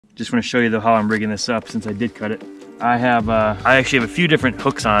Just want to show you how I'm rigging this up since I did cut it. I actually have a few different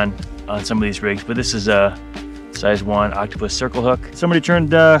hooks on some of these rigs, but this is a size 1 octopus circle hook. Somebody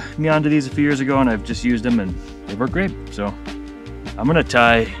turned me onto these a few years ago and I've just used them and they work great. So I'm gonna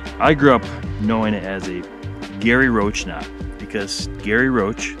tie, I grew up knowing it as a Gary Roach knot because Gary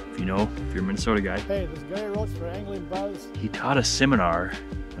Roach, if you're a Minnesota guy. Hey, this is Gary Roach for Angling Buzz. He taught a seminar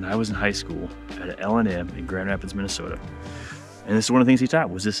when I was in high school at an L&M in Grand Rapids, Minnesota. And this is one of the things he taught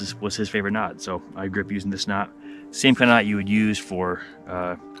was was his favorite knot. So I grew up using this knot. Same kind of knot you would use for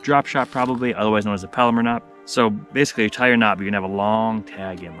drop shot probably, otherwise known as a Palomar knot. So basically you tie your knot, but you're gonna have a long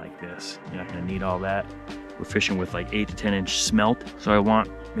tag in like this. You're not gonna need all that. We're fishing with like 8 to 10 inch smelt. So I want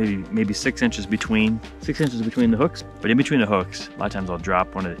maybe 6 inches between the hooks. But in between the hooks, a lot of times I'll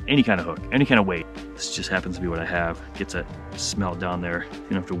drop any kind of hook, any kind of weight. This just happens to be what I have. Gets that smelt down there. You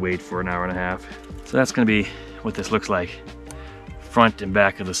don't have to wait for an hour and a half. So that's gonna be what this looks like. Front and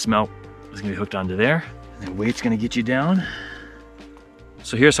back of the smelt is gonna be hooked onto there. And the weight's gonna get you down.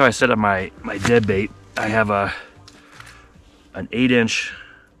 So here's how I set up my dead bait. I have an 8-9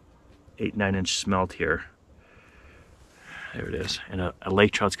 inch smelt here. There it is. And a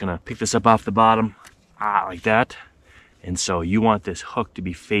lake trout's gonna pick this up off the bottom, like that. And so you want this hook to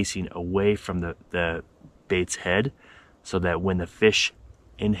be facing away from the bait's head so that when the fish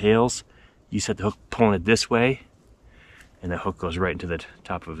inhales, you set the hook pulling it this way and the hook goes right into the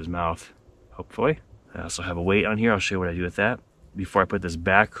top of his mouth, hopefully. I also have a weight on here. I'll show you what I do with that. Before I put this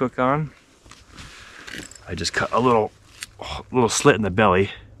back hook on, I just cut a little slit in the belly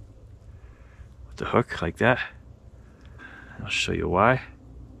with the hook like that. I'll show you why.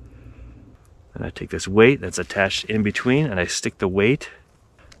 And I take this weight that's attached in between and I stick the weight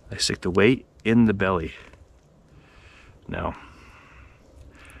in the belly. Now,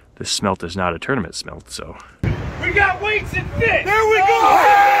 this smelt is not a tournament smelt, so. We got weights and fish! There we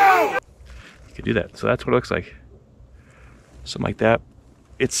go! You can do that. So that's what it looks like. Something like that.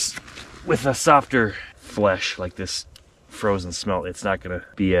 It's with a softer flesh like this frozen smelt. It's not gonna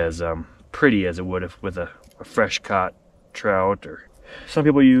be as pretty as it would if with a fresh caught trout, or some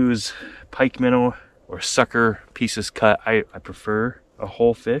people use pike minnow or sucker pieces cut. I prefer a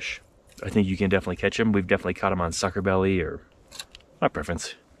whole fish. I think you can definitely catch them. We've definitely caught them on sucker belly, or my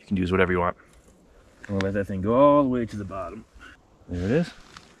preference. You can use whatever you want. I'm gonna let that thing go all the way to the bottom. There it is,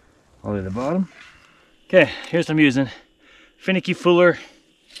 all the way to the bottom. Okay, here's what I'm using. Finicky Fooler.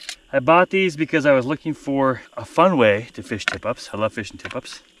 I bought these because I was looking for a fun way to fish tip-ups. I love fishing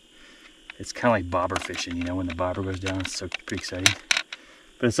tip-ups. It's kind of like bobber fishing, when the bobber goes down, it's so pretty exciting.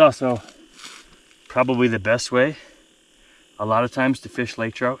 But it's also probably the best way a lot of times to fish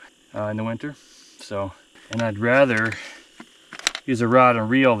lake trout in the winter. So, and I'd rather use a rod and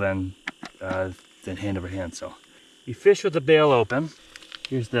reel than hand over hand. So you fish with the bail open.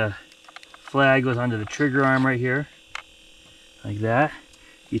 Here's the flag, goes onto the trigger arm right here, like that.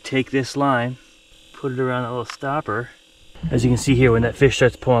 You take this line, put it around that little stopper. As you can see here, when that fish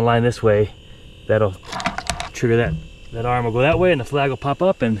starts pulling line this way, that'll trigger that arm will go that way and the flag will pop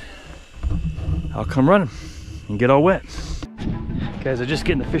up and I'll come running and get all wet. Guys, I'm just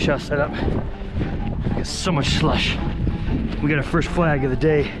getting the fish house set up. I got so much slush. We got our first flag of the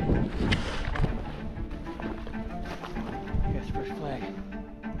day. Here's the first flag.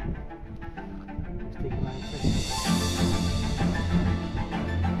 Let's take a line first.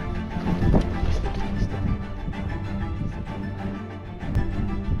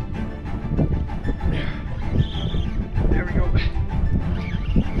 There we go.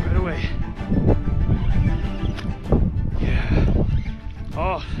 Right away. Yeah.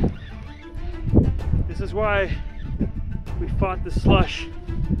 Oh, this is why we fought the slush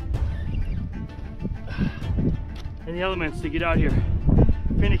and the elements to get out here.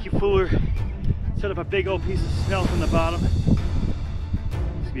 Finicky Fooler set up a big old piece of smelt on the bottom. This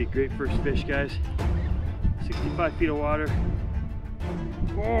will be a great first fish, guys. 65 feet of water.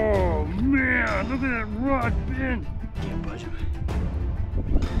 Oh man, look at that rod bend. Can't budge him.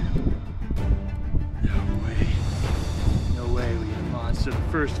 No way we get a monster. The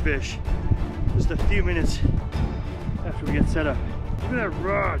first fish. Just a few minutes after we get set up. Look at that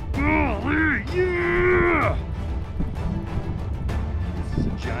rod. Oh, yeah! This is a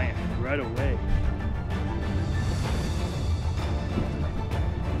giant right away.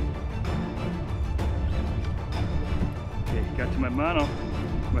 Okay, got to my mono,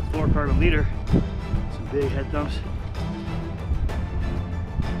 my fluorocarbon leader. Some big head thumps.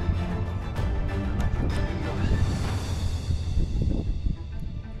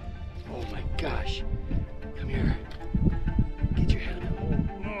 Oh my gosh. Come here. Get your head in the hole.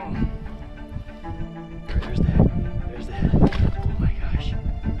 Oh. There's the head. There's the head. Oh my gosh.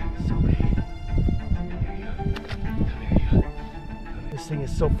 thing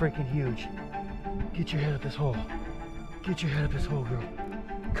is so freaking huge. Get your head up this hole. Get your head up this hole, girl.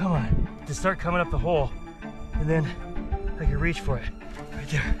 Come on. To start coming up the hole, and then I can reach for it. Right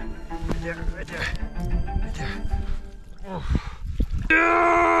there. Right there. Right there. Right there. Oh.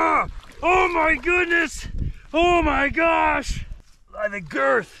 Yeah! Oh my goodness! Oh my gosh! The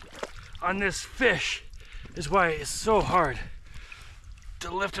girth on this fish is why it's so hard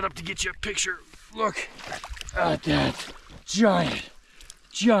to lift it up to get you a picture. Look at that giant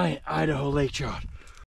Idaho lake trout.